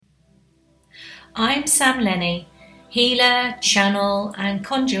I'm Sam Lenny, healer, channel, and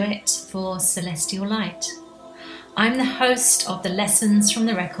conduit for Celestial Light. I'm the host of the Lessons from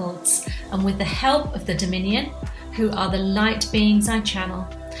the Records, and with the help of the Dominion, who are the light beings I channel,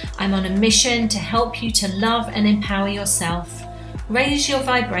 I'm on a mission to help you to love and empower yourself, raise your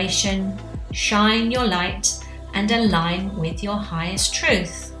vibration, shine your light, and align with your highest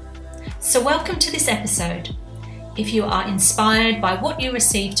truth. So welcome to this episode. If you are inspired by what you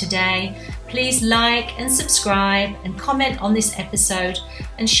received today, please like and subscribe and comment on this episode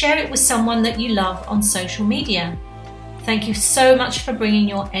and share it with someone that you love on social media. Thank you so much for bringing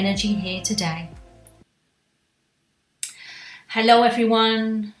your energy here today. Hello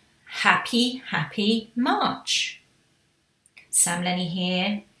everyone. Happy March. Sam Lenny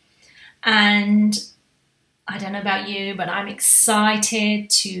here. And I don't know about you, but I'm excited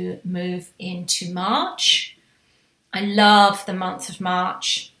to move into March. I love the month of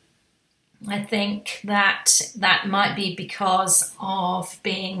March. I think that might be because of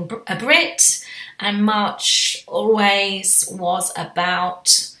being a Brit, and March always was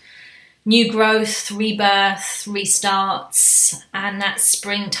about new growth, rebirth, restarts, and that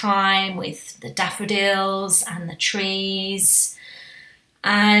springtime with the daffodils and the trees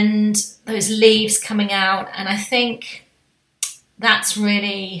and those leaves coming out. And I think that's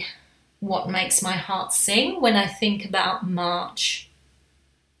really what makes my heart sing when I think about March.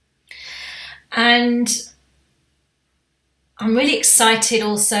 And I'm really excited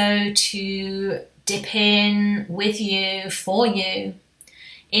also to dip in with you, for you,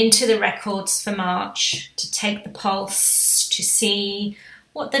 into the records for March, to take the pulse, to see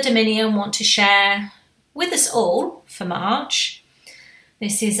what the Dominion want to share with us all for March.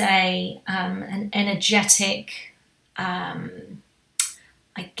 This is an energetic,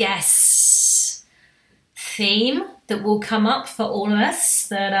 theme that will come up for all of us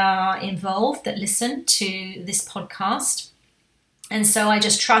that are involved, that listen to this podcast. And so I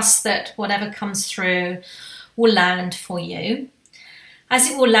just trust that whatever comes through will land for you, as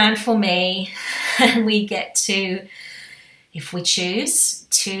it will land for me. And we get to, if we choose,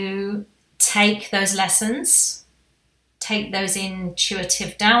 to take those lessons, take those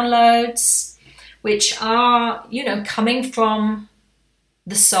intuitive downloads, which are, coming from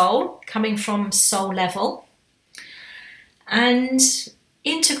the soul, coming from soul level, and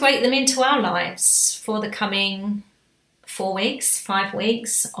integrate them into our lives for the coming 4 weeks, 5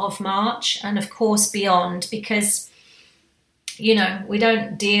 weeks of March, and of course beyond, because, we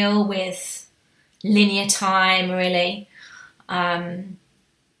don't deal with linear time really.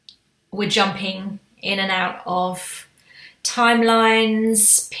 We're jumping in and out of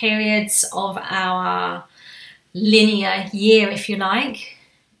timelines, periods of our linear year, if you like,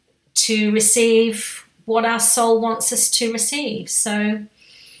 to receive what our soul wants us to receive. So,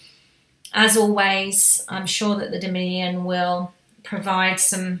 as always, I'm sure that the Dominion will provide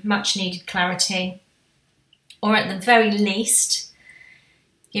some much needed clarity, or at the very least,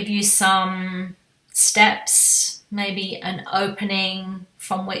 give you some steps, maybe an opening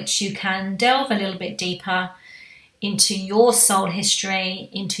from which you can delve a little bit deeper into your soul history,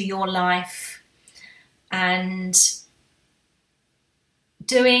 into your life, and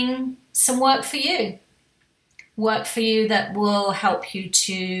doing some work for you that will help you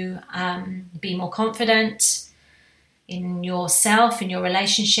to be more confident in yourself, in your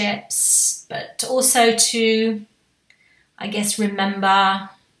relationships, but also to, remember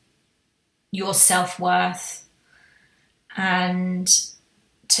your self-worth and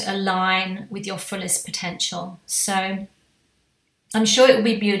to align with your fullest potential. So I'm sure it will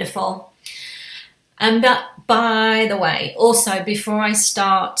be beautiful. But by the way, also before I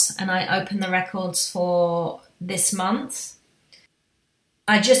start and I open the records for this month,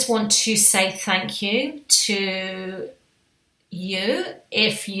 I just want to say thank you to you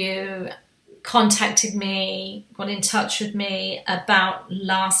if you contacted me, got in touch with me about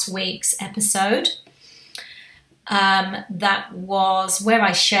last week's episode. That was where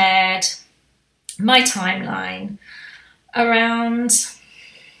I shared my timeline around,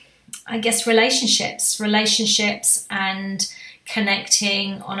 relationships and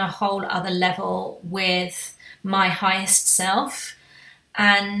connecting on a whole other level with my highest self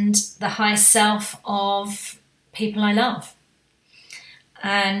and the highest self of people I love.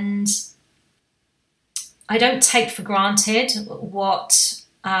 And I don't take for granted what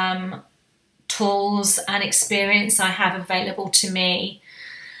tools and experience I have available to me.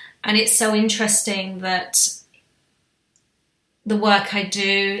 And it's so interesting that the work I do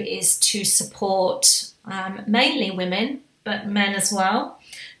is to support mainly women, but men as well,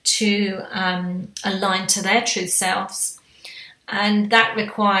 to align to their true selves. And that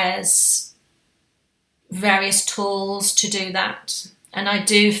requires various tools to do that. And I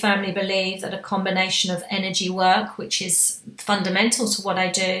do firmly believe that a combination of energy work, which is fundamental to what I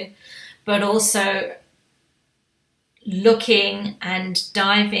do, but also looking and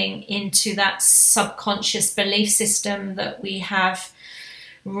diving into that subconscious belief system that we have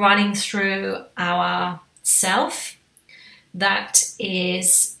running through our self, that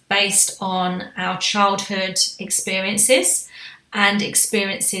is based on our childhood experiences and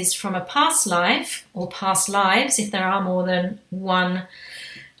experiences from a past life or past lives, if there are more than one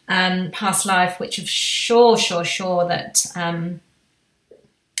past life, which I'm sure that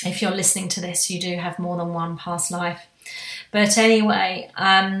if you're listening to this, you do have more than one past life. But anyway,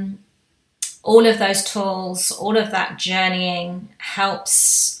 all of those tools, all of that journeying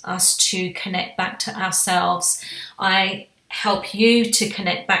helps us to connect back to ourselves. I help you to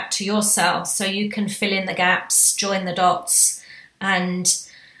connect back to yourself so you can fill in the gaps, join the dots, and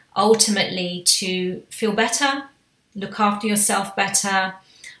ultimately to feel better, look after yourself better,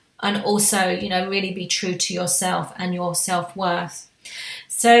 and also, really be true to yourself and your self-worth.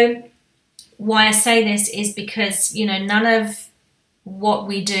 So why I say this is because, none of what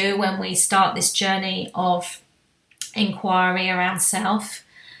we do when we start this journey of inquiry around self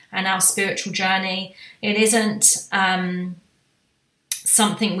and our spiritual journey, it isn't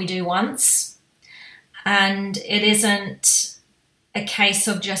something we do once, and it isn't a case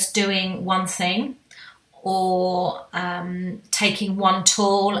of just doing one thing or taking one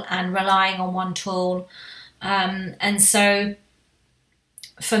tool and relying on one tool. And so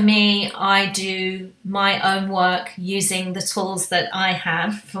for me, I do my own work using the tools that I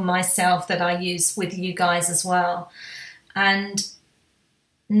have for myself that I use with you guys as well. And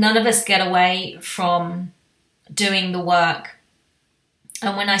none of us get away from doing the work.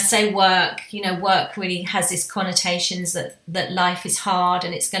 And when I say work, work really has this connotations that life is hard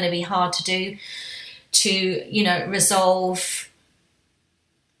and it's going to be hard to do, to, resolve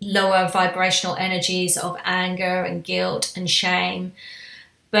lower vibrational energies of anger and guilt and shame.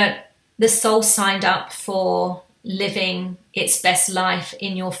 But the soul signed up for living its best life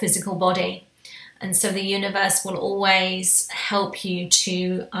in your physical body. And so the universe will always help you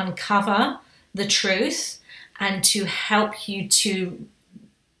to uncover the truth and to help you to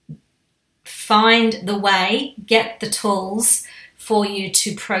find the way, get the tools for you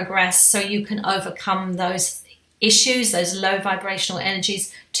to progress so you can overcome those issues, those low vibrational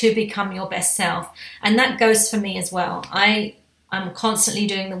energies, to become your best self. And that goes for me as well. I'm constantly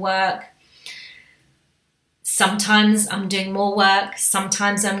doing the work. Sometimes I'm doing more work,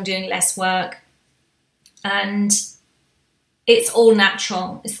 sometimes I'm doing less work. And it's all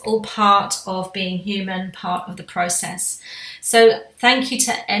natural. It's all part of being human, part of the process. So thank you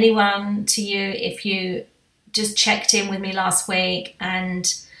to anyone, to you, if you just checked in with me last week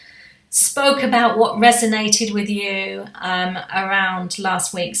and spoke about what resonated with you around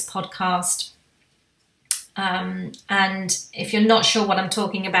last week's podcast. And if you're not sure what I'm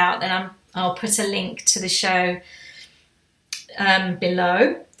talking about, then I'll put a link to the show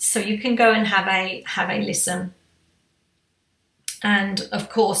below, so you can go and have a listen. And of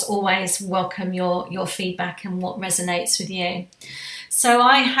course, always welcome your feedback and what resonates with you. So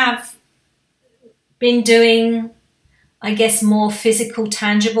I have been doing, I guess, more physical,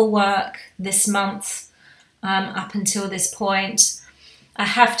 tangible work this month up until this point. I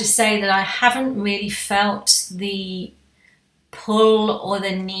have to say that I haven't really felt the pull or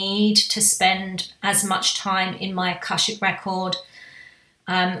the need to spend as much time in my Akashic record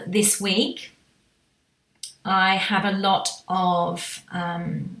this week. I have a lot of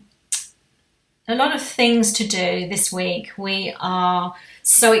things to do this week. We are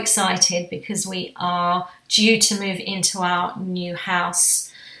so excited because we are due to move into our new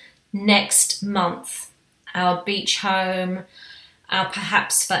house next month, our beach home, our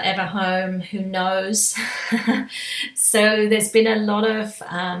perhaps forever home, who knows. So there's been a lot of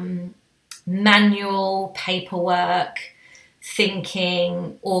manual paperwork,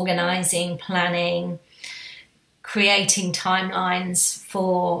 thinking, organising, planning, creating timelines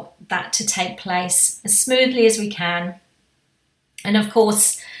for that to take place as smoothly as we can. And of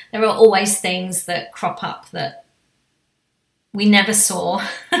course, there are always things that crop up that we never saw.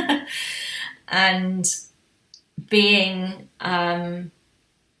 And being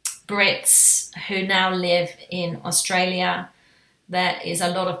Brits who now live in Australia, there is a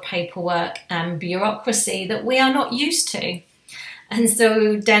lot of paperwork and bureaucracy that we are not used to. And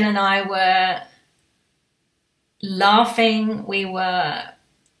so Den and I were laughing, we were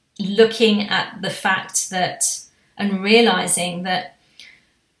looking at the fact that, and realizing that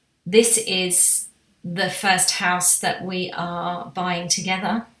this is the first house that we are buying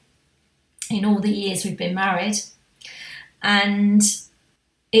together. in all the years we've been married. And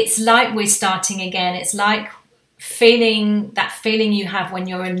it's like we're starting again. It's like that feeling you have when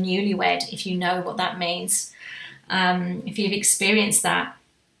you're a newlywed, if you know what that means. If you've experienced that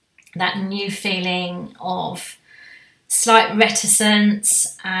new feeling of slight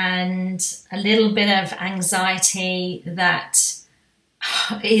reticence and a little bit of anxiety that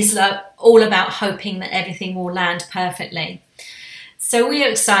is all about hoping that everything will land perfectly. So we are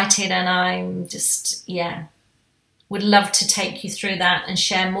excited, and I'm just, would love to take you through that and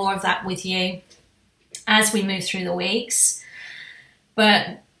share more of that with you as we move through the weeks.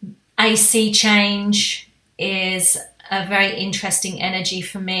 But AC change is a very interesting energy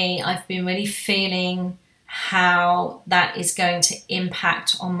for me. I've been really feeling how that is going to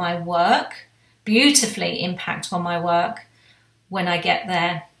impact on my work, beautifully impact on my work when I get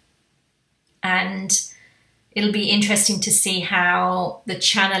there. And it'll be interesting to see how the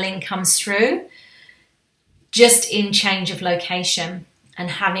channeling comes through just in change of location and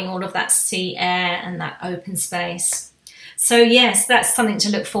having all of that sea air and that open space. So yes, that's something to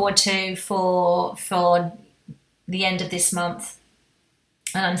look forward to for the end of this month.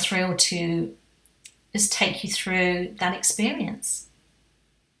 And I'm thrilled to just take you through that experience.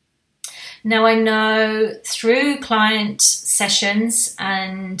 Now, I know through client sessions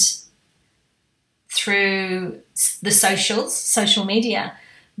and through the social media,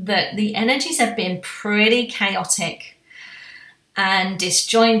 that the energies have been pretty chaotic and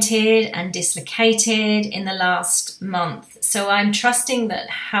disjointed and dislocated in the last month. So I'm trusting that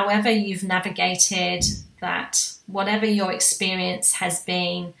however you've navigated that, whatever your experience has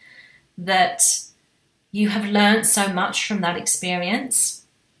been, that you have learned so much from that experience.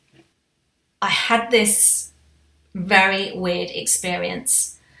 I had this very weird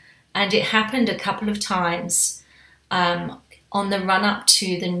experience, and it happened a couple of times on the run up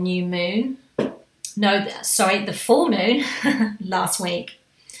to the new moon. The full moon last week.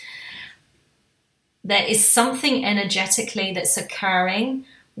 There is something energetically that's occurring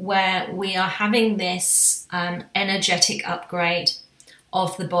where we are having this energetic upgrade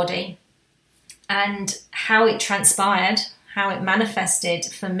of the body. And how it transpired, how it manifested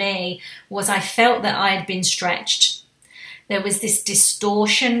for me, was I felt that I had been stretched. There was this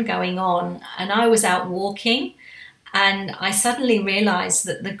distortion going on, and I was out walking, and I suddenly realized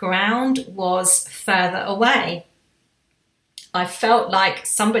that the ground was further away. I felt like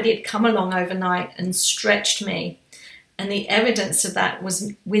somebody had come along overnight and stretched me. And the evidence of that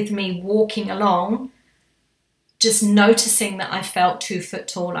was with me walking along, just noticing that I felt 2 foot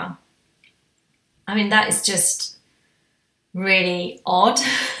taller. I mean, that is just really odd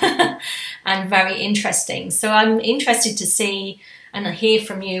and very interesting. So I'm interested to see and hear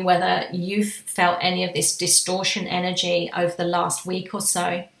from you whether you've felt any of this distortion energy over the last week or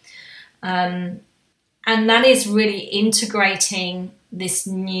so. And that is really integrating this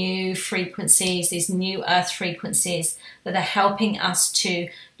new frequencies, these new earth frequencies that are helping us to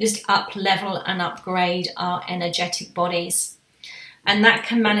just up level and upgrade our energetic bodies. And that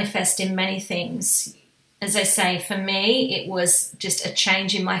can manifest in many things. As I say, for me, it was just a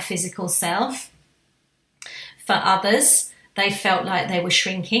change in my physical self. For others, they felt like they were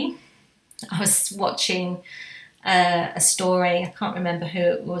shrinking. I was watching a story, I can't remember who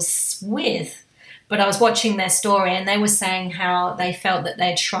it was with, but I was watching their story, and they were saying how they felt that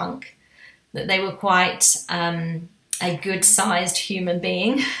they'd shrunk, that they were quite a good-sized human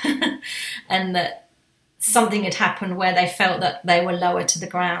being, and that something had happened where they felt that they were lower to the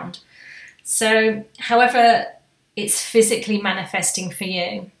ground. So, however it's physically manifesting for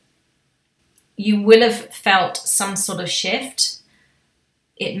you, you will have felt some sort of shift.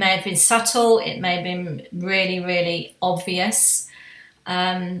 It may have been subtle, it may have been really, really obvious,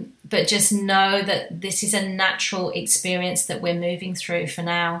 but just know that this is a natural experience that we're moving through for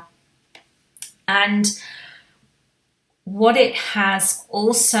now. And what it has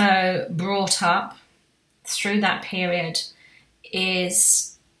also brought up through that period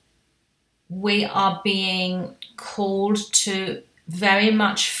is we are being called to very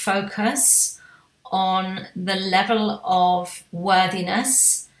much focus on the level of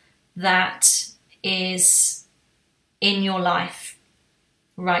worthiness that is in your life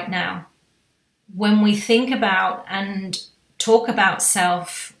right now. When we think about and talk about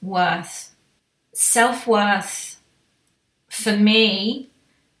self-worth for me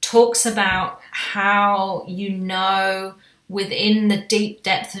talks about how you know within the deep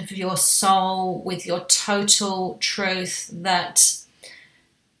depth of your soul, with your total truth, that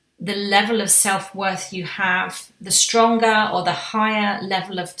the level of self-worth you have, the stronger or the higher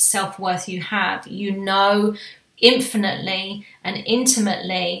level of self-worth you have, you know infinitely and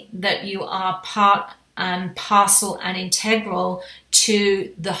intimately that you are part and parcel and integral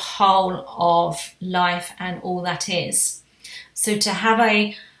to the whole of life and all that is. So to have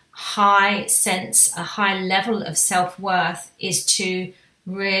a high sense, a high level of self-worth is to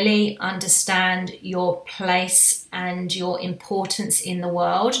really understand your place and your importance in the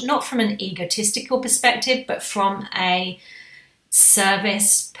world, not from an egotistical perspective, but from a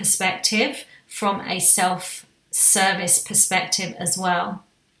service perspective, from a self-service perspective as well.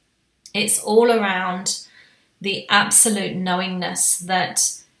 It's all around the absolute knowingness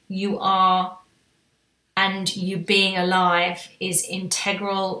that you are and you being alive is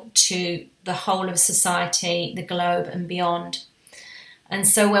integral to the whole of society, the globe and beyond. And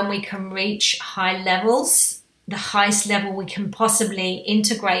so when we can reach high levels, the highest level we can possibly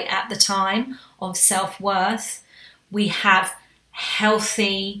integrate at the time of self-worth, we have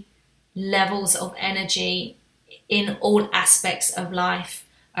healthy levels of energy in all aspects of life,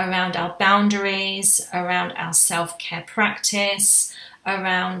 around our boundaries, around our self-care practice,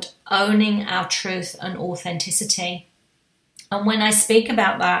 around owning our truth and authenticity. And when I speak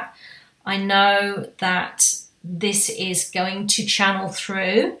about that, I know that this is going to channel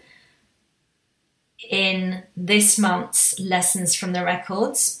through in this month's Lessons from the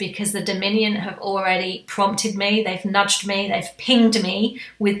Records, because the Dominion have already prompted me, they've nudged me, they've pinged me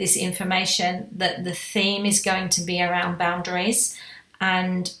with this information that the theme is going to be around boundaries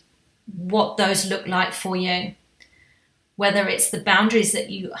and what those look like for you. Whether it's the boundaries that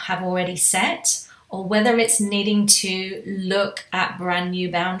you have already set or whether it's needing to look at brand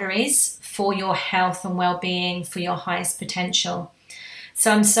new boundaries for your health and well-being, for your highest potential.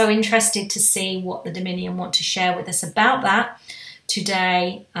 So I'm so interested to see what the Dominion want to share with us about that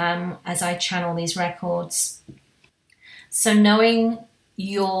today as I channel these records. So knowing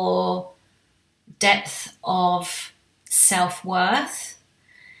your depth of self-worth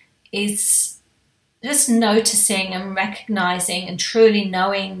is just noticing and recognizing and truly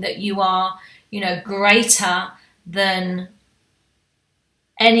knowing that you are, greater than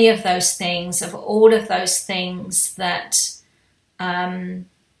any of those things, of all of those things that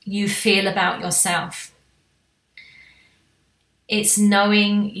you feel about yourself. It's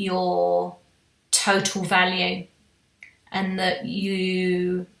knowing your total value and that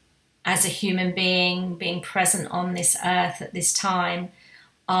you, as a human being present on this earth at this time,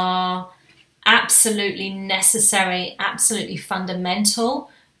 are absolutely necessary, absolutely fundamental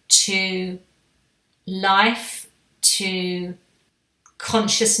to life, to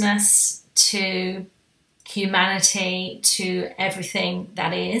consciousness, to humanity, to everything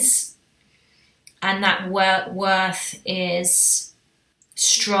that is. And that worth is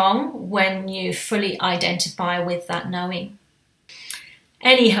strong when you fully identify with that knowing.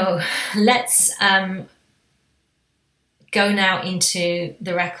 Anyhow, let's go now into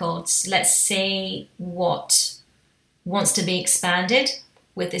the records. Let's see what wants to be expanded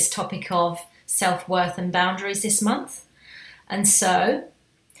with this topic of self-worth and boundaries this month. And so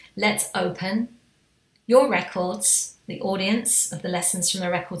let's open your records, the audience of the Lessons from the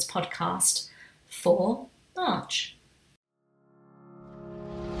Records podcast for March.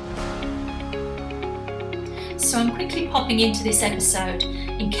 So I'm quickly popping into this episode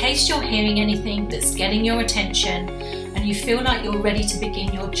in case you're hearing anything that's getting your attention and you feel like you're ready to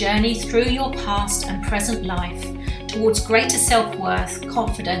begin your journey through your past and present life towards greater self-worth,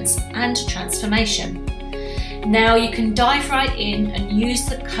 confidence and transformation. Now you can dive right in and use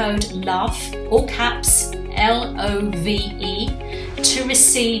the code LOVE, all caps, LOVE, to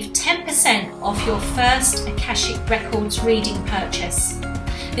receive 10% off your first Akashic Records reading purchase.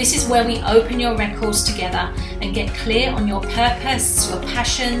 This is where we open your records together and get clear on your purpose, your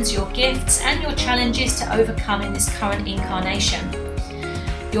passions, your gifts, and your challenges to overcome in this current incarnation.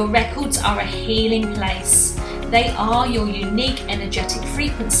 Your records are a healing place. They are your unique energetic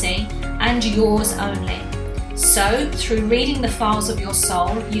frequency and yours only. So, through reading the files of your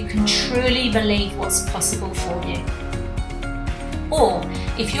soul, you can truly believe what's possible for you. Or,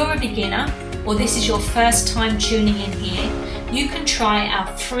 if you're a beginner, or this is your first time tuning in here, you can try our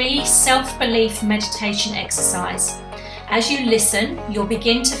free self-belief meditation exercise. As you listen, you'll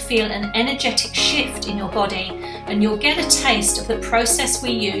begin to feel an energetic shift in your body, and you'll get a taste of the process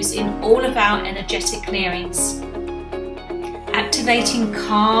we use in all of our energetic clearings. Activating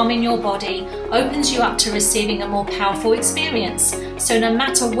calm in your body opens you up to receiving a more powerful experience. So no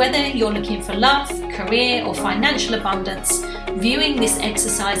matter whether you're looking for love, career, or financial abundance, viewing this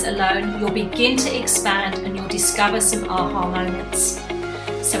exercise alone, you'll begin to expand and you'll discover some aha moments.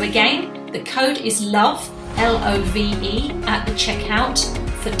 So again, the code is LOVE, LOVE, at the checkout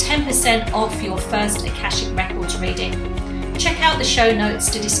for 10% off your first Akashic Records reading. Check out the show notes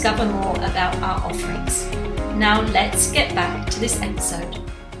to discover more about our offerings. Now let's get back to this episode.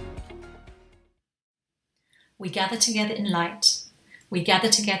 We gather together in light. We gather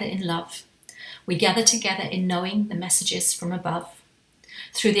together in love. We gather together in knowing the messages from above.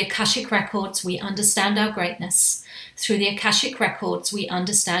 Through the Akashic Records, we understand our greatness. Through the Akashic Records, we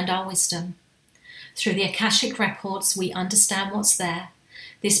understand our wisdom. Through the Akashic Records, we understand what's there.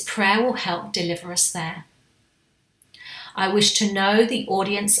 This prayer will help deliver us there. I wish to know the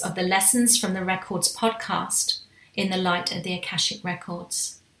audience of the Lessons from the Records podcast in the light of the Akashic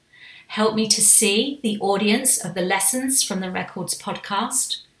Records. Help me to see the audience of the Lessons from the Records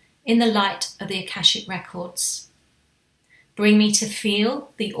podcast in the light of the Akashic Records. Bring me to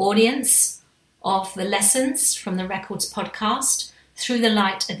feel the audience of the Lessons from the Records podcast through the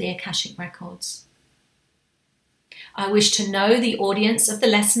light of the Akashic Records. I wish to know the audience of the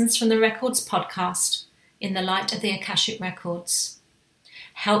Lessons from the Records podcast in the light of the Akashic Records.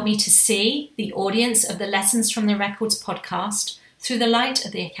 Help me to see the audience of the Lessons from the Records podcast through the light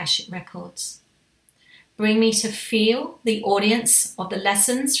of the Akashic Records. Bring me to feel the audience of the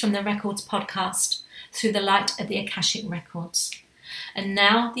Lessons from the Records podcast through the light of the Akashic Records. And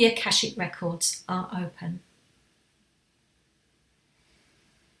now the Akashic Records are open.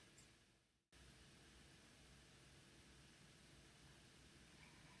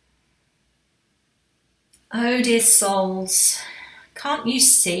 Oh dear souls, can't you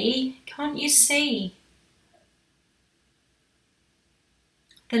see? Can't you see?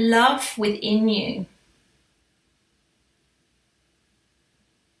 The love within you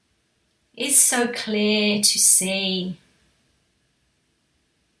is so clear to see.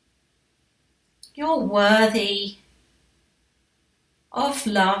 You're worthy of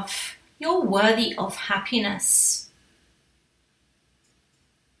love. You're worthy of happiness.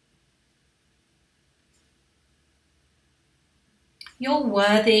 You're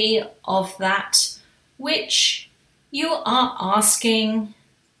worthy of that which you are asking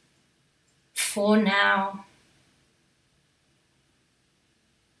for now.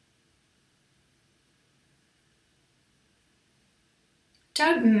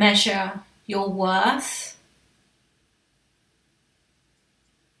 Don't measure your worth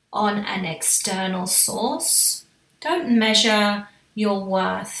on an external source. Don't measure your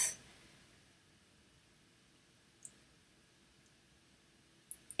worth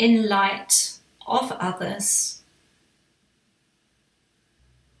in light of others.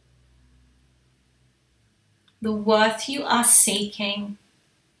 The worth you are seeking,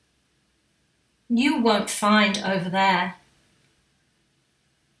 you won't find over there.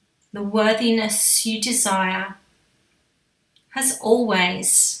 The worthiness you desire has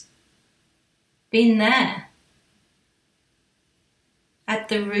always been there, at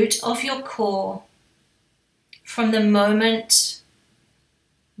the root of your core, from the moment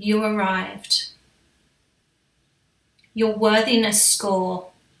you arrived. Your worthiness score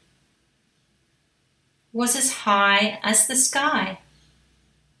was as high as the sky.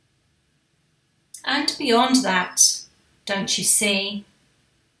 And beyond that, don't you see?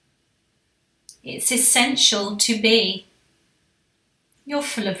 It's essential to be. You're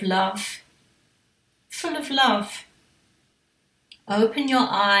full of love. Full of love. Open your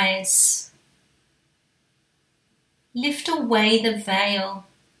eyes. Lift away the veil.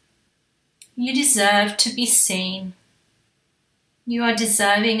 You deserve to be seen. You are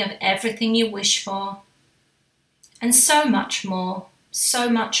deserving of everything you wish for. And so much more, so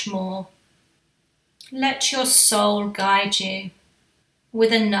much more. Let your soul guide you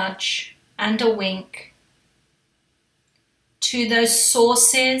with a nudge and a wink to those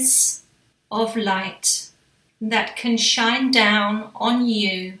sources of light that can shine down on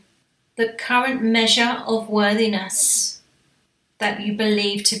you the current measure of worthiness that you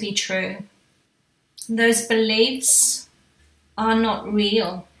believe to be true. Those beliefs are not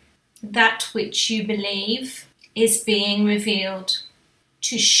real. That which you believe is being revealed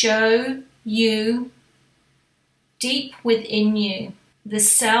to show you deep within you the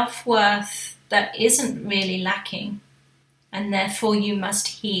self-worth that isn't really lacking, and therefore you must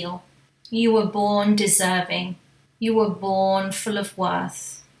heal. You were born deserving. You were born full of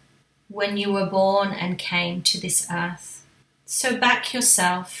worth when you were born and came to this earth. So back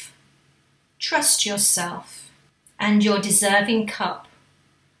yourself, trust yourself, and your deserving cup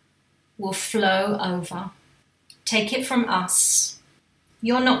will flow over. Take it from us.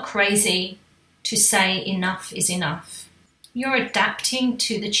 You're not crazy to say enough is enough. You're adapting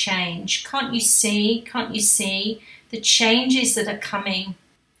to the change. Can't you see? Can't you see the changes that are coming?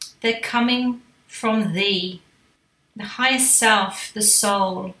 They're coming from thee. the highest self, the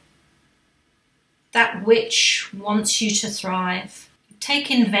soul, that which wants you to thrive.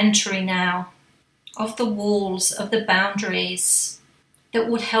 Take inventory now of the walls, of the boundaries that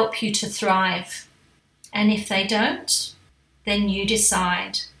would help you to thrive. And if they don't, then you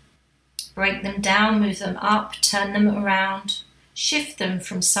decide. Break them down, move them up, turn them around, shift them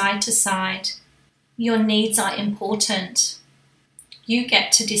from side to side. Your needs are important. You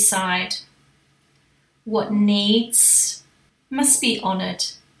get to decide what needs must be honoured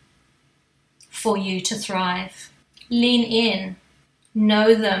for you to thrive. Lean in,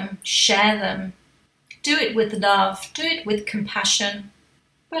 know them, share them. Do it with love, do it with compassion,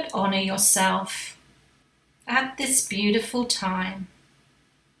 but honour yourself at this beautiful time.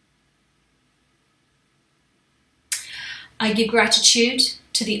 I give gratitude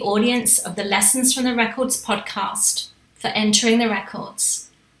to the audience of the Lessons from the Records podcast for entering the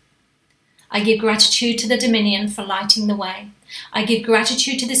records. I give gratitude to the Dominion for lighting the way. I give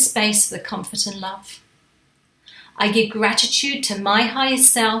gratitude to this space for the comfort and love. I give gratitude to my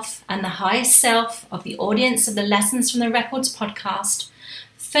highest self and the highest self of the audience of the Lessons from the Records podcast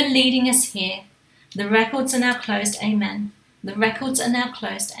for leading us here. The records are now closed, amen. The records are now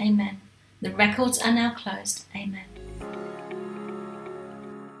closed, amen. The records are now closed, amen.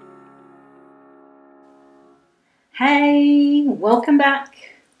 Hey, welcome back.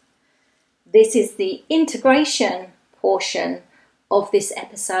 This is the integration portion of this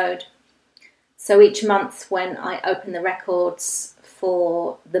episode. So each month when I open the records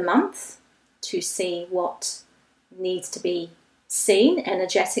for the month to see what needs to be seen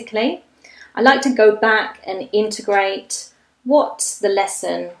energetically, I like to go back and integrate what the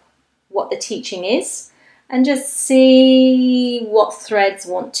lesson, what the teaching is, and just see what threads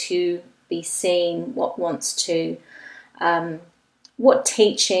want to be seen, what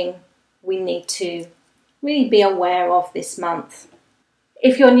teaching we need to really be aware of this month.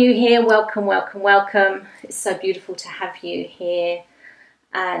 If you're new here, welcome, welcome, welcome. It's so beautiful to have you here,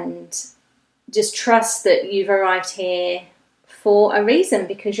 and just trust that you've arrived here for a reason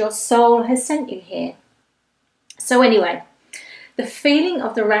because your soul has sent you here. So anyway, the feeling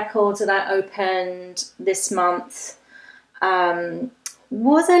of the records that I opened this month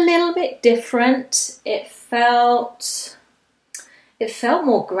was a little bit different. It felt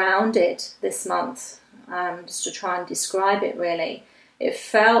more grounded this month, just to try and describe it really. It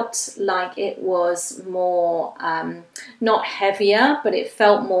felt like it was more, not heavier, but it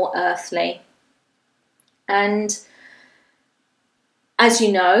felt more earthly. And as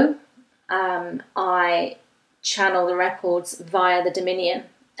you know, I channel the records via the Dominion.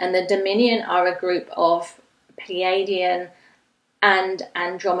 And the Dominion are a group of Pleiadian and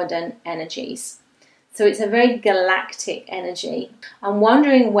Andromedan energies. So it's a very galactic energy. I'm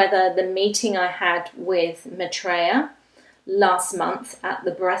wondering whether the meeting I had with Maitreya last month at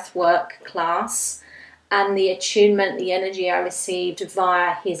the breathwork class and the attunement, the energy I received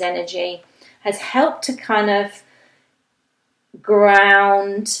via his energy has helped to kind of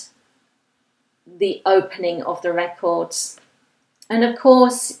ground the opening of the records. And of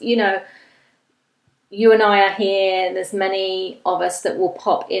course, you know, you and I are here, there's many of us that will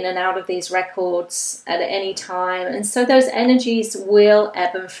pop in and out of these records at any time. And so those energies will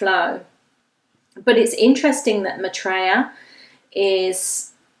ebb and flow. But it's interesting that Maitreya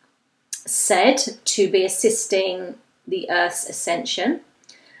is said to be assisting the Earth's ascension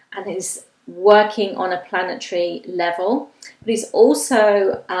and is working on a planetary level. But he's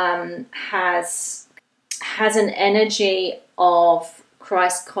also has an energy of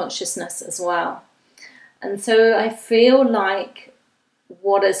Christ consciousness as well. And so I feel like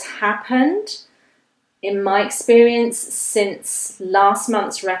what has happened in my experience since last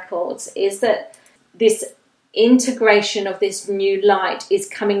month's records is that this integration of this new light is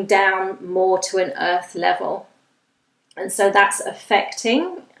coming down more to an earth level. And so that's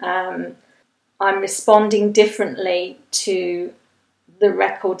affecting. I'm responding differently to the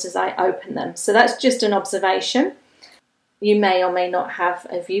records as I open them. So that's just an observation. You may or may not have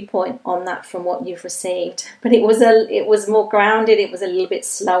a viewpoint on that from what you've received, but it was more grounded. It was a little bit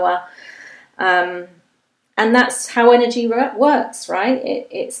slower, and that's how energy works, right?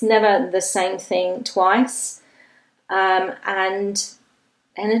 It's never the same thing twice, and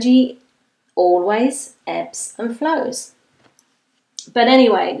energy always ebbs and flows. But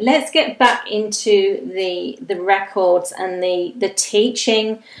anyway, let's get back into the records and the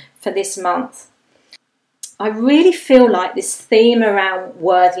teaching for this month. I really feel like this theme around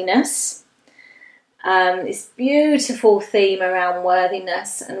worthiness, this beautiful theme around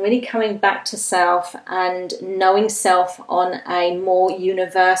worthiness and really coming back to self and knowing self on a more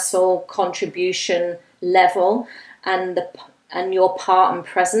universal contribution level and your part and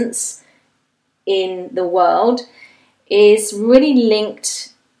presence in the world is really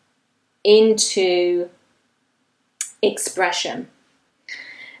linked into expression.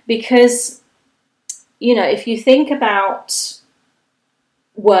 Because, if you think about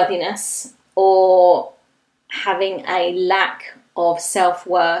worthiness or having a lack of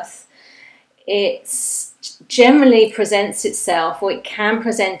self-worth, it generally presents itself, or it can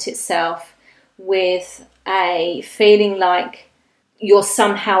present itself, with a feeling like you're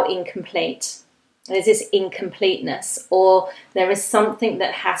somehow incomplete. There's this incompleteness, or there is something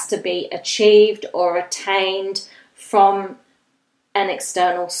that has to be achieved or attained from an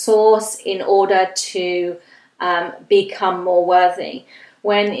external source in order to become more worthy.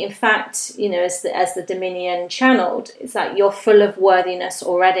 When in fact, as the Dominion channeled, it's like you're full of worthiness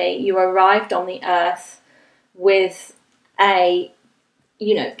already. You arrived on the earth with a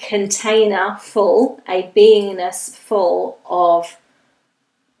container full, a beingness full of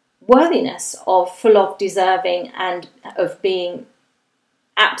worthiness, full of deserving and of being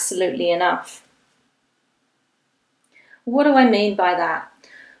absolutely enough. What do I mean by that?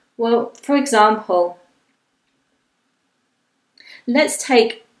 Well, for example, let's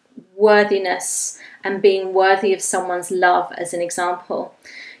take worthiness and being worthy of someone's love as an example.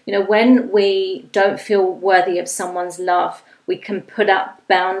 When we don't feel worthy of someone's love, we can put up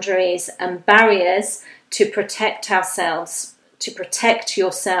boundaries and barriers to protect ourselves, to protect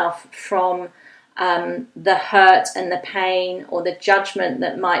yourself from the hurt and the pain or the judgment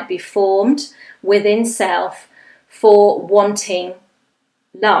that might be formed within self for wanting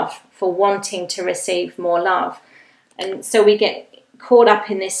love, for wanting to receive more love. And so we get caught up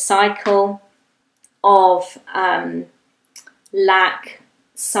in this cycle of lack,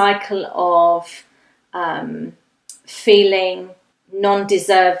 cycle of feeling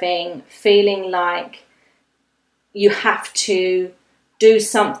non-deserving, feeling like you have to do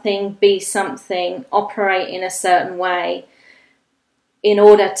something, be something, operate in a certain way in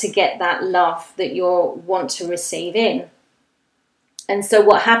order to get that love that you want to receive in. And so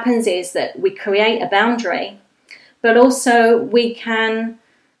what happens is that we create a boundary, but also we can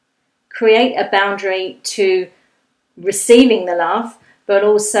create a boundary to receiving the love, but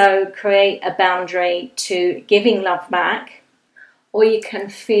also create a boundary to giving love back. Or you can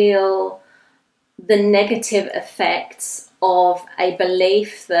feel the negative effects of a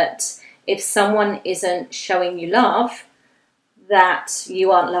belief that if someone isn't showing you love, that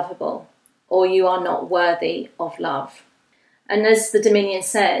you aren't lovable or you are not worthy of love. And as the Dominion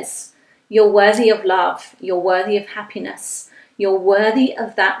says, you're worthy of love, you're worthy of happiness, you're worthy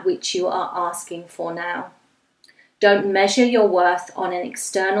of that which you are asking for now. Don't measure your worth on an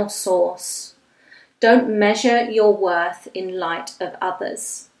external source. Don't measure your worth in light of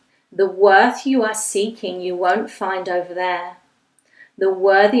others. The worth you are seeking you won't find over there. The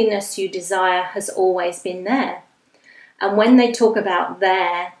worthiness you desire has always been there. And when they talk about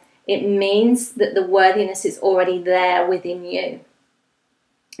there, it means that the worthiness is already there within you.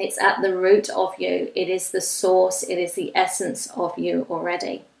 It's at the root of you. It is the source. It is the essence of you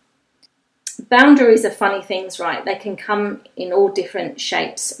already. Boundaries are funny things, right? They can come in all different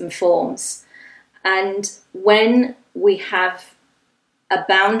shapes and forms. And when we have a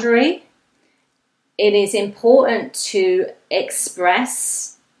boundary, it is important to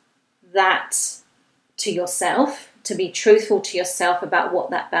express that to yourself, to be truthful to yourself about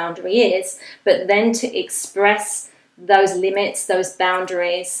what that boundary is, but then to express those limits, those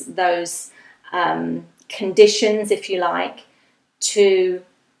boundaries, those conditions, if you like, to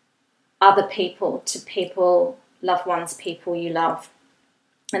other people, to people, loved ones, people you love.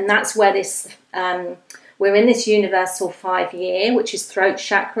 And that's where we're in this universal 5-year, which is throat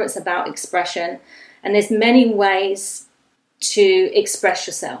chakra. It's about expression. And there's many ways to express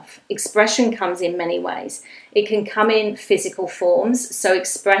yourself. Expression comes in many ways. It can come in physical forms. So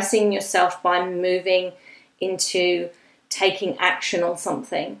expressing yourself by moving into taking action on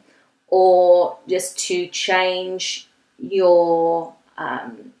something, or just to change your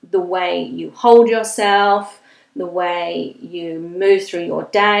the way you hold yourself, the way you move through your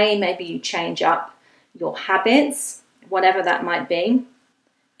day. Maybe you change up your habits, whatever that might be.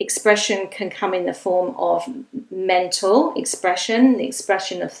 Expression can come in the form of mental expression, the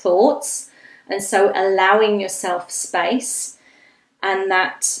expression of thoughts. And so allowing yourself space, and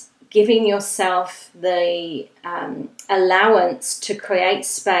that giving yourself the allowance to create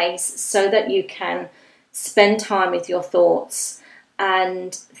space so that you can spend time with your thoughts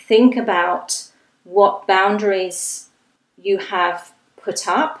and think about what boundaries you have put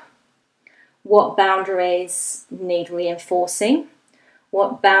up, what boundaries need reinforcing,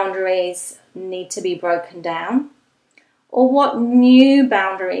 what boundaries need to be broken down, or what new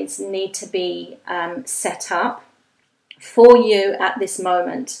boundaries need to be set up for you at this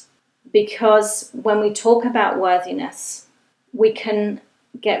moment. Because when we talk about worthiness, we can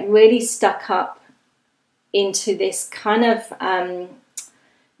get really stuck up into this kind of,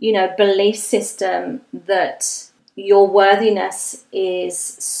 belief system that your worthiness is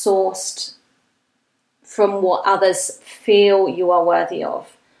sourced from what others feel you are worthy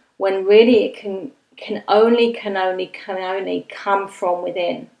of, when really it can only come from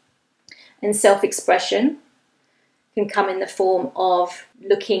within. And self-expression can come in the form of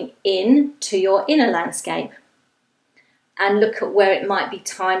looking into your inner landscape and look at where it might be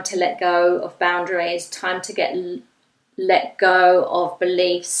time to let go of boundaries, time to let go of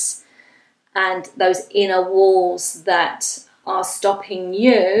beliefs and those inner walls that are stopping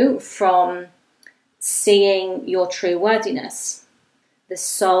you from seeing your true worthiness. The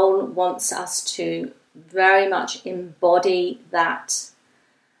soul wants us to very much embody that.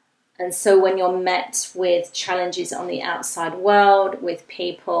 And so when you're met with challenges on the outside world, with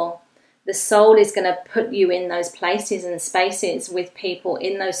people, the soul is going to put you in those places and spaces with people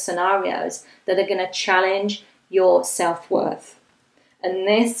in those scenarios that are going to challenge your self-worth. And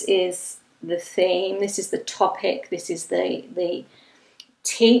this is the theme, this is the topic, this is the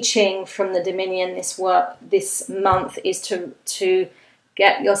teaching from the Dominion this month, is to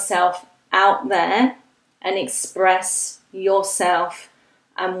get yourself out there and express yourself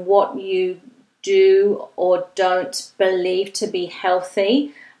and what you do or don't believe to be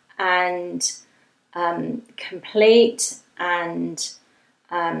healthy and complete and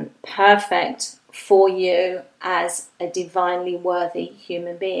perfect for you as a divinely worthy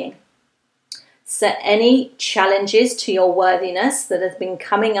human being. So any challenges to your worthiness that have been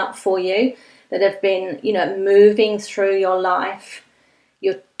coming up for you, that have been, moving through your life,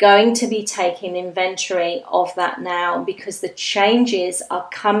 you're going to be taking inventory of that now, because the changes are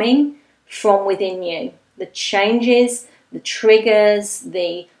coming from within you. The changes, the triggers,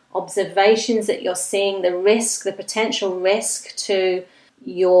 the observations that you're seeing, the potential risk to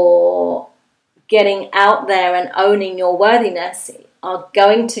your getting out there and owning your worthiness are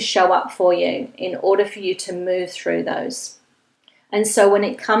going to show up for you in order for you to move through those. And so when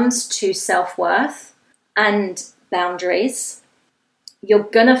it comes to self-worth and boundaries, you're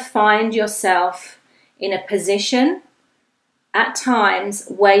going to find yourself in a position at times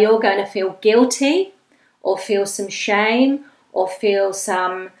where you're going to feel guilty or feel some shame or feel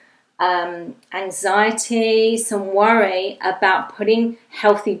some anxiety, some worry about putting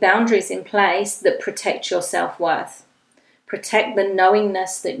healthy boundaries in place that protect your self-worth. Protect the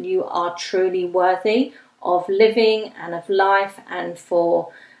knowingness that you are truly worthy of living and of life, and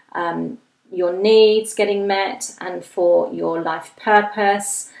for your needs getting met, and for your life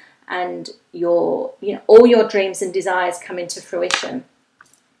purpose and your all your dreams and desires come into fruition.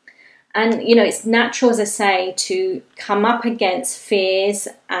 And it's natural, as I say, to come up against fears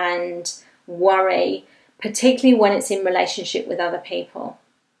and worry, particularly when it's in relationship with other people.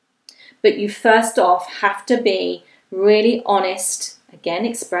 But you first off have to be really honest, again,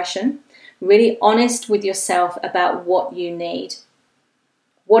 expression, really honest with yourself about what you need.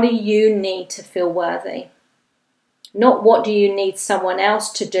 What do you need to feel worthy? Not what do you need someone else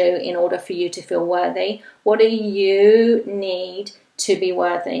to do in order for you to feel worthy. What do you need to be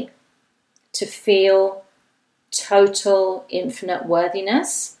worthy? To feel total, infinite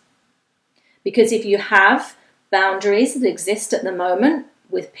worthiness. Because if you have boundaries that exist at the moment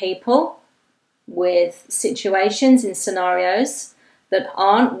with people, with situations and scenarios that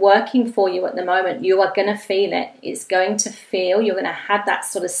aren't working for you at the moment, you are going to feel it. It's going to feel, you're going to have that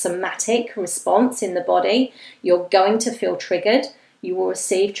sort of somatic response in the body. You're going to feel triggered. You will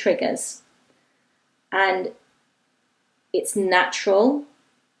receive triggers. And it's natural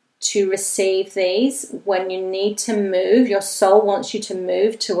to receive these when you need to move. Your soul wants you to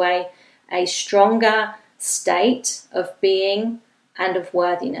move to a stronger state of being and of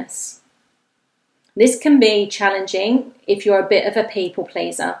worthiness. This can be challenging if you're a bit of a people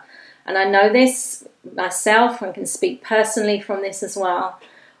pleaser. And I know this myself and can speak personally from this as well.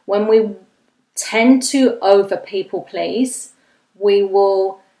 When we tend to over people please, we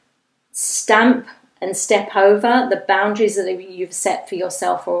will stamp and step over the boundaries that you've set for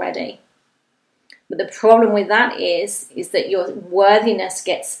yourself already. But the problem with that is that your worthiness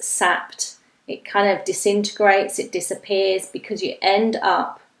gets sapped. It kind of disintegrates, it disappears, because you end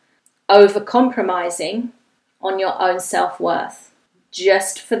up over-compromising on your own self-worth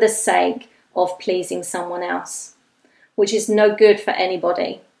just for the sake of pleasing someone else, which is no good for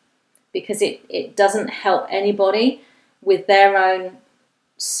anybody, because it doesn't help anybody with their own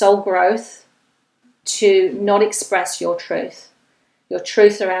soul growth to not express your truth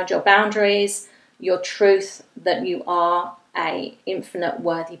around your boundaries, your truth that you are a infinite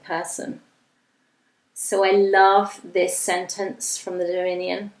worthy person. So I love this sentence from the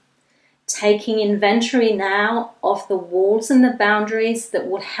Dominion. Taking inventory now of the walls and the boundaries that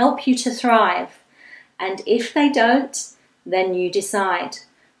will help you to thrive. And if they don't, then you decide.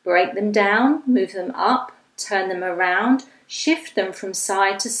 Break them down, move them up, turn them around, shift them from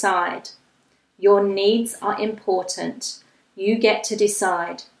side to side. Your needs are important. You get to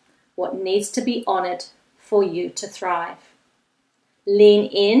decide what needs to be honoured for you to thrive. Lean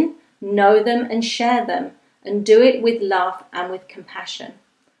in, know them and share them, and do it with love and with compassion.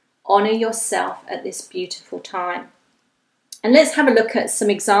 Honour yourself at this beautiful time. And let's have a look at some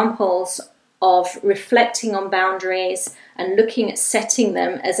examples of reflecting on boundaries and looking at setting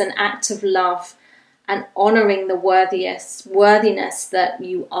them as an act of love and honouring the worthiness that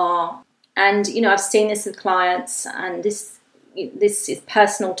you are. And, I've seen this with clients, and this is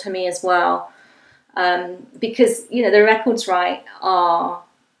personal to me as well, because, the records right are,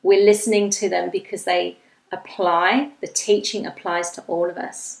 we're listening to them because they apply, the teaching applies to all of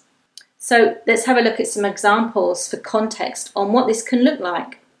us. So let's have a look at some examples for context on what this can look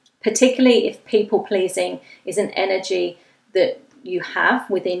like, particularly if people pleasing is an energy that you have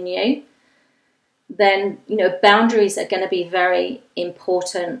within you. Then, boundaries are going to be very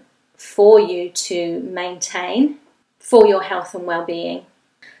important for you to maintain for your health and well-being.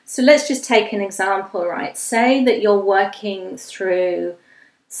 So let's just take an example, right? Say that you're working through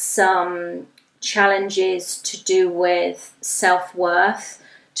some challenges to do with self-worth,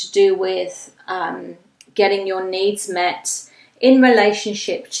 to do with getting your needs met in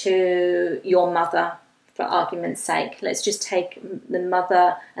relationship to your mother, for argument's sake. Let's just take the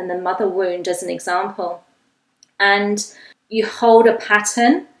mother and the mother wound as an example. And you hold a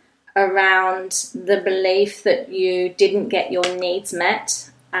pattern around the belief that you didn't get your needs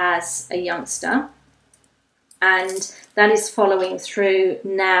met as a youngster. And that is following through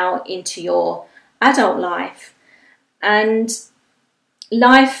now into your adult life. And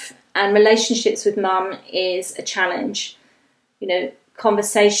life and relationships with mum is a challenge.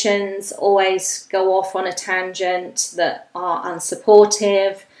 Conversations always go off on a tangent that are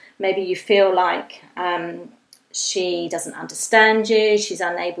unsupportive. Maybe you feel like she doesn't understand you. She's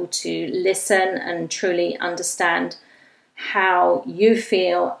unable to listen and truly understand how you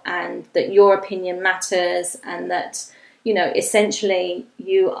feel, and that your opinion matters, and that, essentially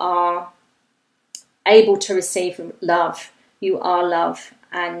you are able to receive love. You are love,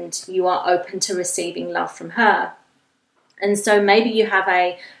 and you are open to receiving love from her. And so maybe you have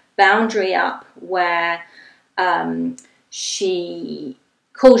a boundary up where she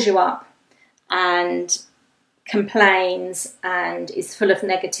calls you up and complains and is full of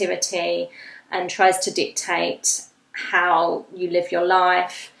negativity and tries to dictate how you live your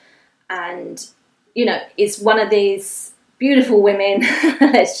life, and, is one of these beautiful women,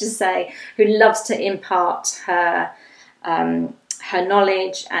 let's just say, who loves to impart her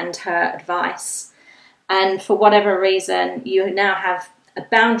knowledge and her advice. And for whatever reason, you now have a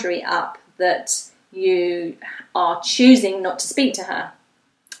boundary up that you are choosing not to speak to her.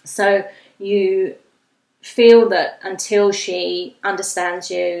 So you feel that until she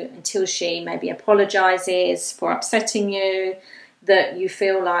understands you, until she maybe apologises for upsetting you, that you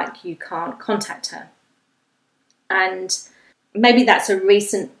feel like you can't contact her. And maybe that's a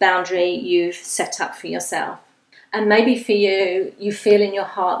recent boundary you've set up for yourself. And maybe for you, you feel in your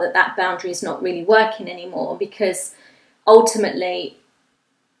heart that that boundary is not really working anymore, because ultimately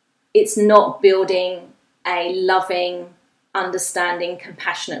it's not building a loving, understanding,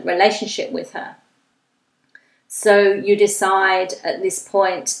 compassionate relationship with her. So you decide at this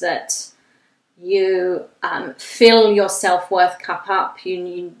point that you fill your self-worth cup up.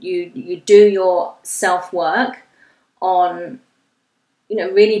 You do your self-work on,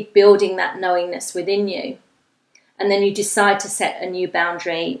 really building that knowingness within you. And then you decide to set a new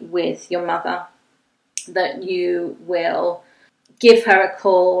boundary with your mother, that you will give her a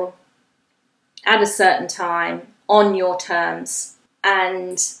call at a certain time on your terms.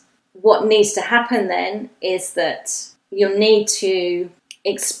 And what needs to happen then is that you'll need to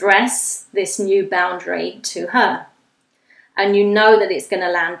express this new boundary to her. And you know that it's going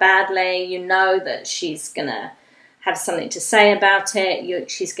to land badly. You know that she's going to have something to say about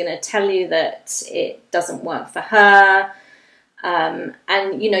it. She's going to tell you that it doesn't work for her. And,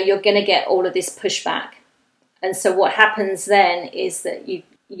 you're going to get all of this pushback. And so what happens then is that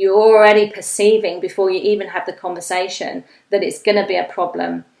you're already perceiving, before you even have the conversation, that it's going to be a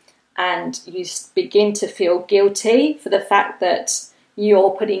problem. And you begin to feel guilty for the fact that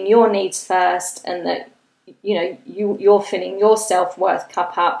you're putting your needs first, and that you're filling your self-worth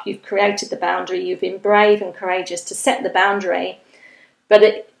cup up. You've created the boundary. You've been brave and courageous to set the boundary,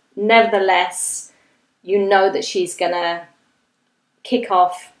 but nevertheless, you know that she's going to kick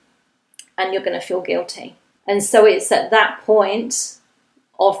off and you're going to feel guilty. And so it's at that point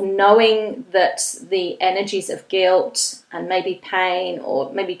of knowing that the energies of guilt and maybe pain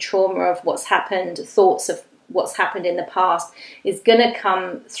or maybe trauma of what's happened, thoughts of what's happened in the past, is going to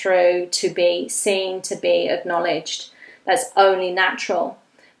come through to be seen, to be acknowledged. That's only natural.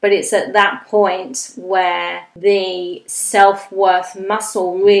 But it's at that point where the self-worth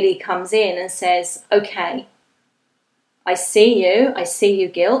muscle really comes in and says, okay, I see you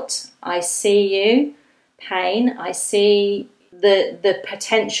guilt, I see you pain, I see the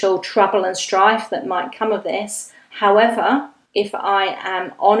potential trouble and strife that might come of this. However, if I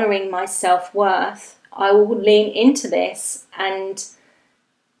am honouring my self-worth, I will lean into this and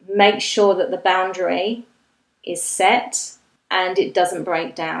make sure that the boundary is set and it doesn't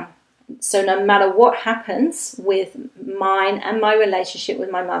break down. So no matter what happens with mine and my relationship with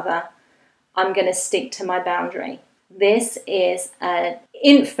my mother, I'm going to stick to my boundary. This is an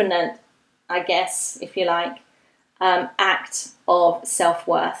infinite, I guess, if you like, act of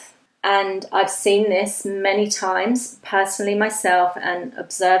self-worth. And I've seen this many times personally myself and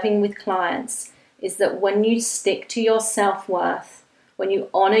observing with clients, is that when you stick to your self-worth, when you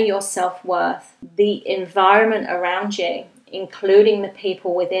honour your self-worth, the environment around you, including the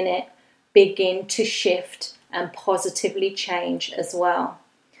people within it, begin to shift and positively change as well.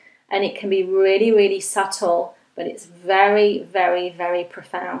 And it can be really, really subtle, but it's very, very, very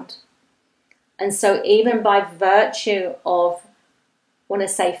profound. And so even by virtue of, I want to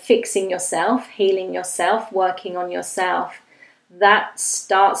say, fixing yourself, healing yourself, working on yourself, that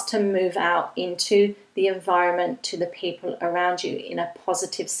starts to move out into the environment, to the people around you in a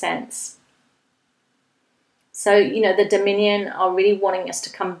positive sense. So, the Dominion are really wanting us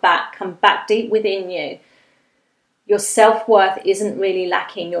to come back deep within you. Your self-worth isn't really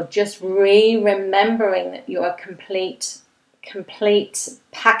lacking. You're just remembering that you're a complete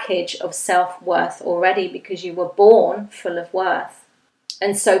package of self-worth already, because you were born full of worth.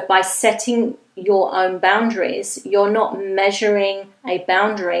 And so by setting your own boundaries, you're not measuring a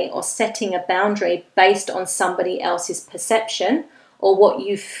boundary or setting a boundary based on somebody else's perception or what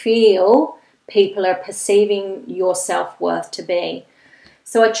you feel people are perceiving your self-worth to be.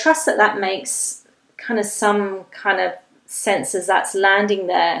 So I trust that makes some kind of sense as that's landing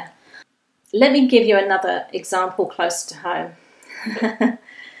there. Let me give you another example close to home.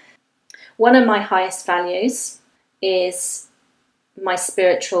 One of my highest values is my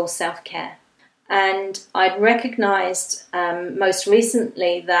spiritual self-care. And I'd recognized most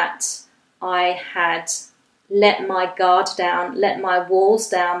recently that I had let my guard down, let my walls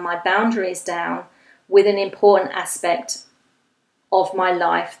down, my boundaries down with an important aspect of my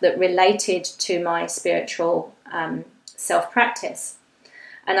life that related to my spiritual self-practice.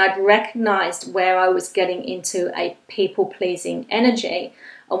 And I'd recognized where I was getting into a people-pleasing energy,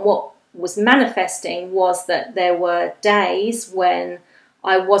 and what was manifesting was that there were days when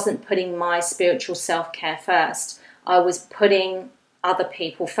I wasn't putting my spiritual self-care first. I was putting other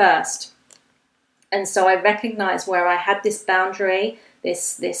people first. And so I recognized where I had this boundary,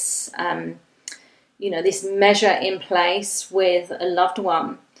 this measure in place with a loved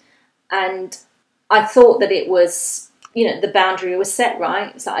one. And I thought that it was, the boundary was set,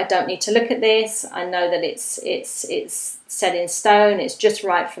 right? So I don't need to look at this. I know that it's set in stone. It's just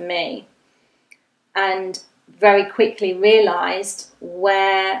right for me. And very quickly realized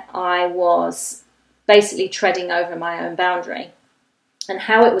where I was basically treading over my own boundary. And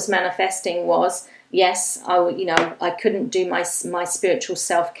how it was manifesting was, yes, I couldn't do my spiritual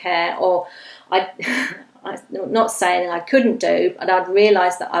self-care, or I'm not saying I couldn't do, but I'd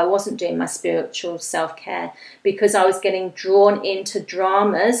realised that I wasn't doing my spiritual self-care because I was getting drawn into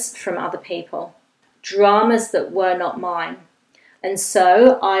dramas from other people, dramas that were not mine. And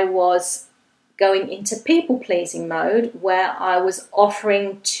so I was going into people-pleasing mode where I was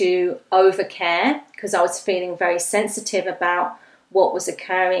offering to overcare because I was feeling very sensitive about what was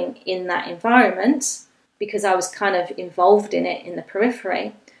occurring in that environment, because I was kind of involved in it in the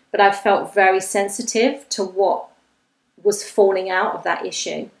periphery, but I felt very sensitive to what was falling out of that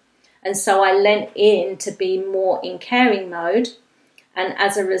issue. And so I lent in to be more in caring mode, and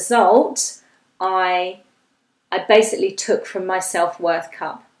as a result, I basically took from my self-worth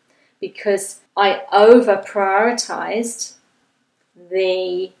cup because I over-prioritized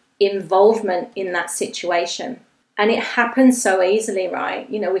the involvement in that situation. And it happens so easily, right?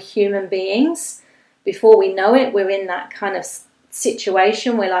 We're human beings. Before we know it, we're in that kind of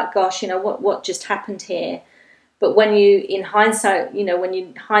situation, we're like, gosh, what just happened here? But when you, in hindsight,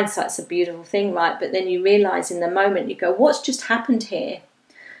 hindsight's a beautiful thing, right? But then you realize in the moment, you go, what's just happened here?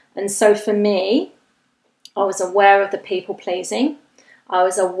 And so for me, I was aware of the people pleasing. I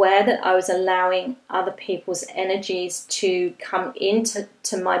was aware that I was allowing other people's energies to come into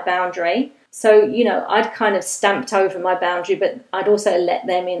my boundary. So, I'd kind of stamped over my boundary, but I'd also let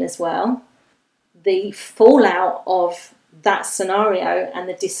them in as well. The fallout of that scenario and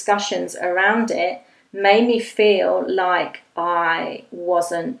the discussions around it made me feel like I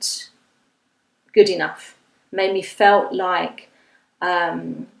wasn't good enough. Made me felt like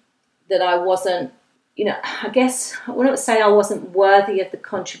that I wasn't, I guess I wouldn't say I wasn't worthy of the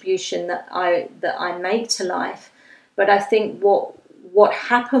contribution that I make to life, but I think what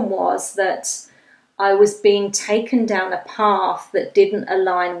happened was that I was being taken down a path that didn't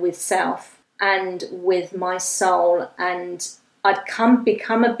align with self and with my soul, and I'd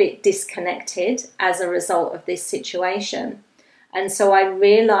become a bit disconnected as a result of this situation. And so I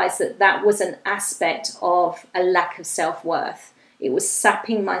realized that was an aspect of a lack of self-worth. It was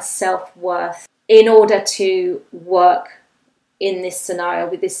sapping my self-worth in order to work in this scenario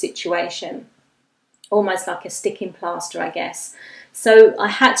with this situation. Almost like a sticking plaster, I guess. So I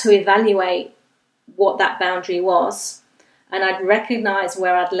had to evaluate what that boundary was, and I'd recognize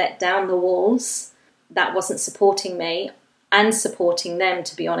where I'd let down the walls that wasn't supporting me and supporting them,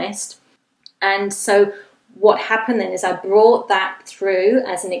 to be honest. And so what happened then is I brought that through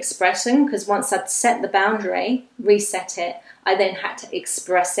as an expression, because once I'd set the boundary, reset it, I then had to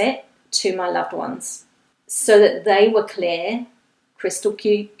express it to my loved ones so that they were clear, crystal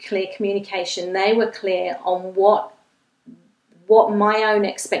clear communication. They were clear on what my own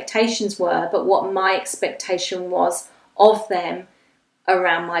expectations were, but what my expectation was of them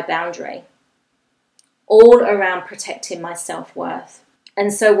around my boundary, all around protecting my self-worth.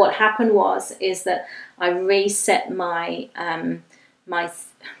 And so what happened is that I reset my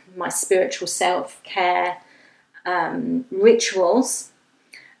spiritual self-care rituals,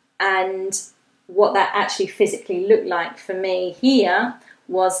 and what that actually physically looked like for me here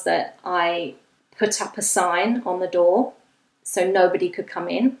was that I put up a sign on the door so nobody could come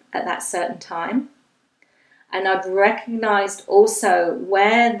in at that certain time. And I'd recognized also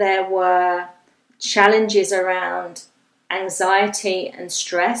where there were challenges around anxiety and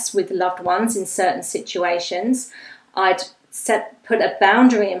stress with loved ones in certain situations. I'd put a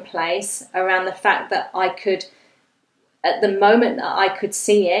boundary in place around the fact that I could, at the moment that I could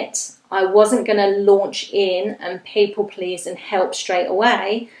see it, I wasn't going to launch in and people please and help straight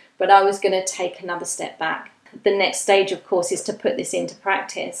away, but I was going to take another step back. The next stage, of course, is to put this into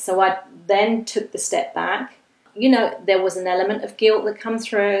practice. So I then took the step back. There was an element of guilt that come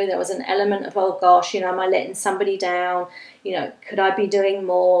through. There was an element of, oh gosh, am I letting somebody down? Could I be doing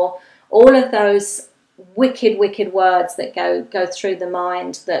more? All of those wicked words that go through the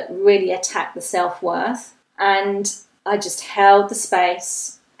mind that really attack the self-worth. And I just held the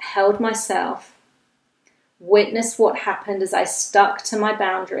space, held myself, witnessed what happened as I stuck to my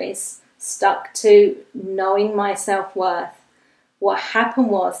boundaries, stuck to knowing my self-worth. What happened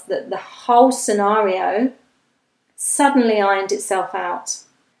was that the whole scenario suddenly ironed itself out.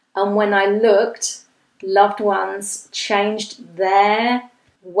 And when I looked, loved ones changed their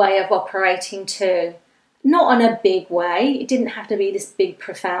way of operating too. Not in a big way. It didn't have to be this big,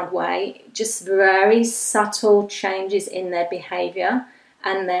 profound way. Just very subtle changes in their behavior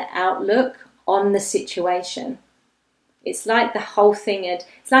and their outlook on the situation. It's like the whole thing, it's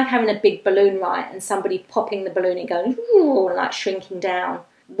like having a big balloon, right? And somebody popping the balloon and going, ooh, and like shrinking down.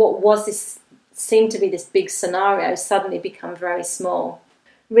 What was this, seemed to be this big scenario, suddenly become very small.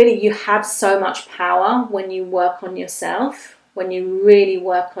 Really, you have so much power when you work on yourself, when you really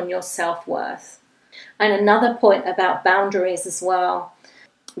work on your self-worth. And another point about boundaries as well,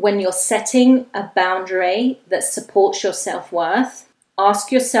 when you're setting a boundary that supports your self-worth,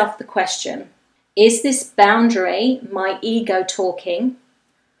 ask yourself the question, is this boundary my ego talking,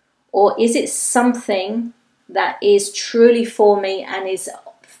 or is it something that is truly for me and is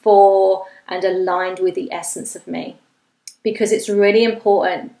for and aligned with the essence of me? Because it's really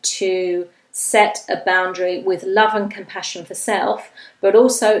important to set a boundary with love and compassion for self, but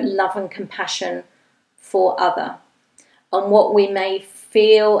also love and compassion for other. And what we may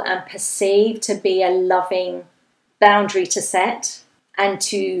feel and perceive to be a loving boundary to set and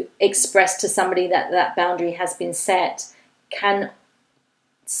to express to somebody that boundary has been set can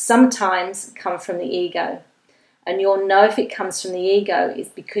sometimes come from the ego. And you'll know if it comes from the ego is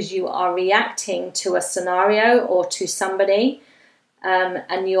because you are reacting to a scenario or to somebody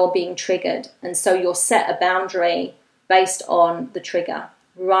and you're being triggered. And so you'll set a boundary based on the trigger,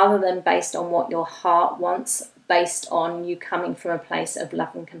 rather than based on what your heart wants, based on you coming from a place of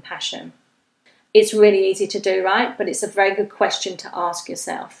love and compassion. It's really easy to do, right? But it's a very good question to ask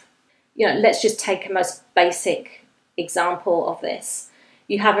yourself. Let's just take a most basic example of this.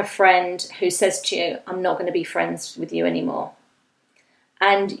 You have a friend who says to you, I'm not going to be friends with you anymore.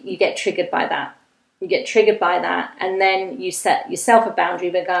 And you get triggered by that. And then you set yourself a boundary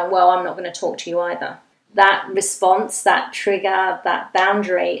by going, well, I'm not going to talk to you either. That response, that trigger, that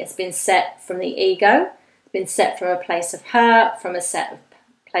boundary has been set from the ego. It's been set from a place of hurt, from a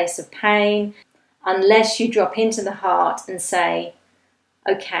place of pain. Unless you drop into the heart and say,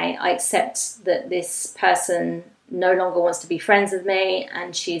 okay, I accept that this person no longer wants to be friends with me,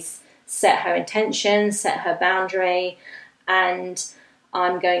 and she's set her intention, set her boundary, and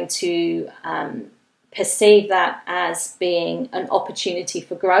I'm going to perceive that as being an opportunity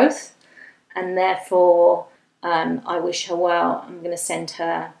for growth, and therefore I wish her well. I'm going to send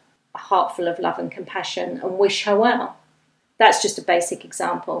her a heart full of love and compassion and wish her well. That's just a basic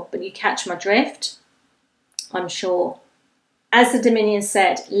example, but you catch my drift, I'm sure. As the Dominion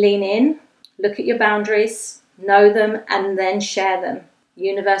said, lean in, look at your boundaries, know them, and then share them.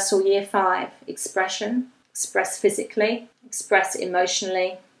 Universal Year 5, expression, express physically, express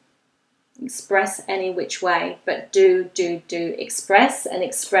emotionally, express any which way, but do express, and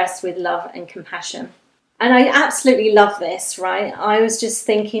express with love and compassion. And I absolutely love this, right? I was just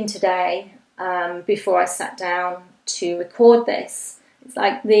thinking today, before I sat down to record this, it's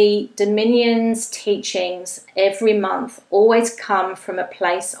like the Dominion's teachings every month always come from a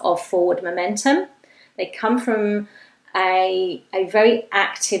place of forward momentum. They come from a very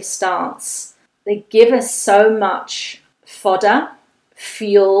active stance. They give us so much fodder,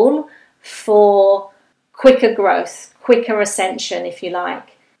 fuel for quicker growth, quicker ascension, if you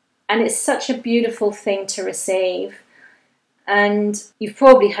like. And it's such a beautiful thing to receive. And you've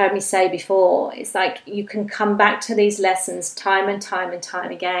probably heard me say before, it's like you can come back to these lessons time and time and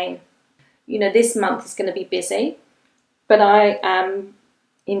time again. This month is going to be busy, but I am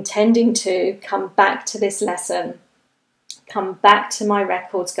intending to come back to this lesson, come back to my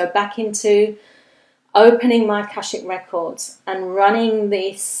records, go back into opening my Akashic records and running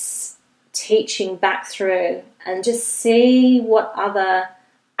this teaching back through and just see what other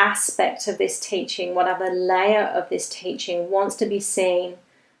aspect of this teaching, what other layer of this teaching wants to be seen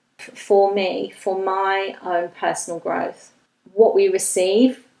for me, for my own personal growth. What we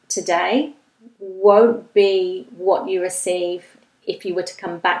receive today won't be what you receive if you were to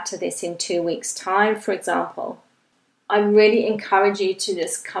come back to this in 2 weeks' time, for example. I really encourage you to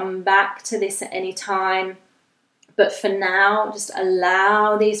just come back to this at any time. But for now, just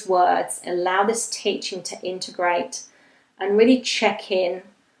allow these words, allow this teaching to integrate and really check in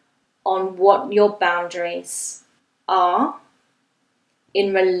on what your boundaries are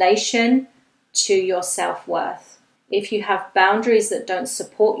in relation to your self-worth. If you have boundaries that don't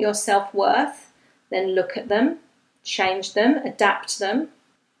support your self-worth, then look at them, change them, adapt them.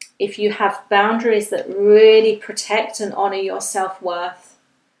 If you have boundaries that really protect and honor your self-worth,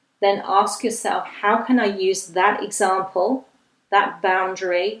 then ask yourself, how can I use that example, that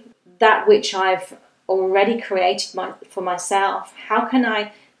boundary, that which I've already created for myself, how can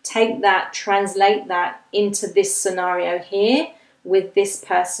I take that, translate that into this scenario here, with this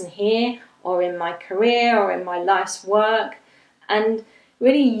person here, or in my career, or in my life's work, and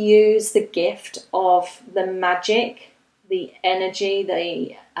really use the gift of the magic, the energy,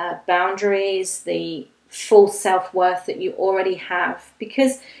 the boundaries, the full self-worth that you already have.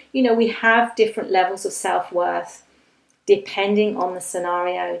 Because, we have different levels of self-worth depending on the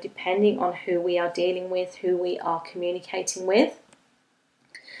scenario, depending on who we are dealing with, who we are communicating with.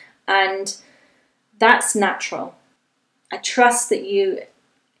 And that's natural. I trust that you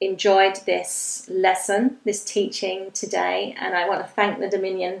enjoyed this lesson, this teaching today, and I want to thank the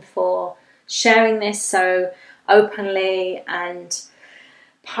Dominion for sharing this so openly and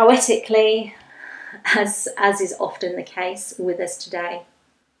poetically, as is often the case with us today.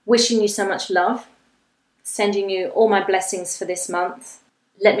 Wishing you so much love, sending you all my blessings for this month.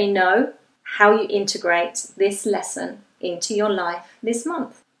 Let me know how you integrate this lesson into your life this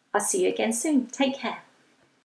month. I'll see you again soon. Take care.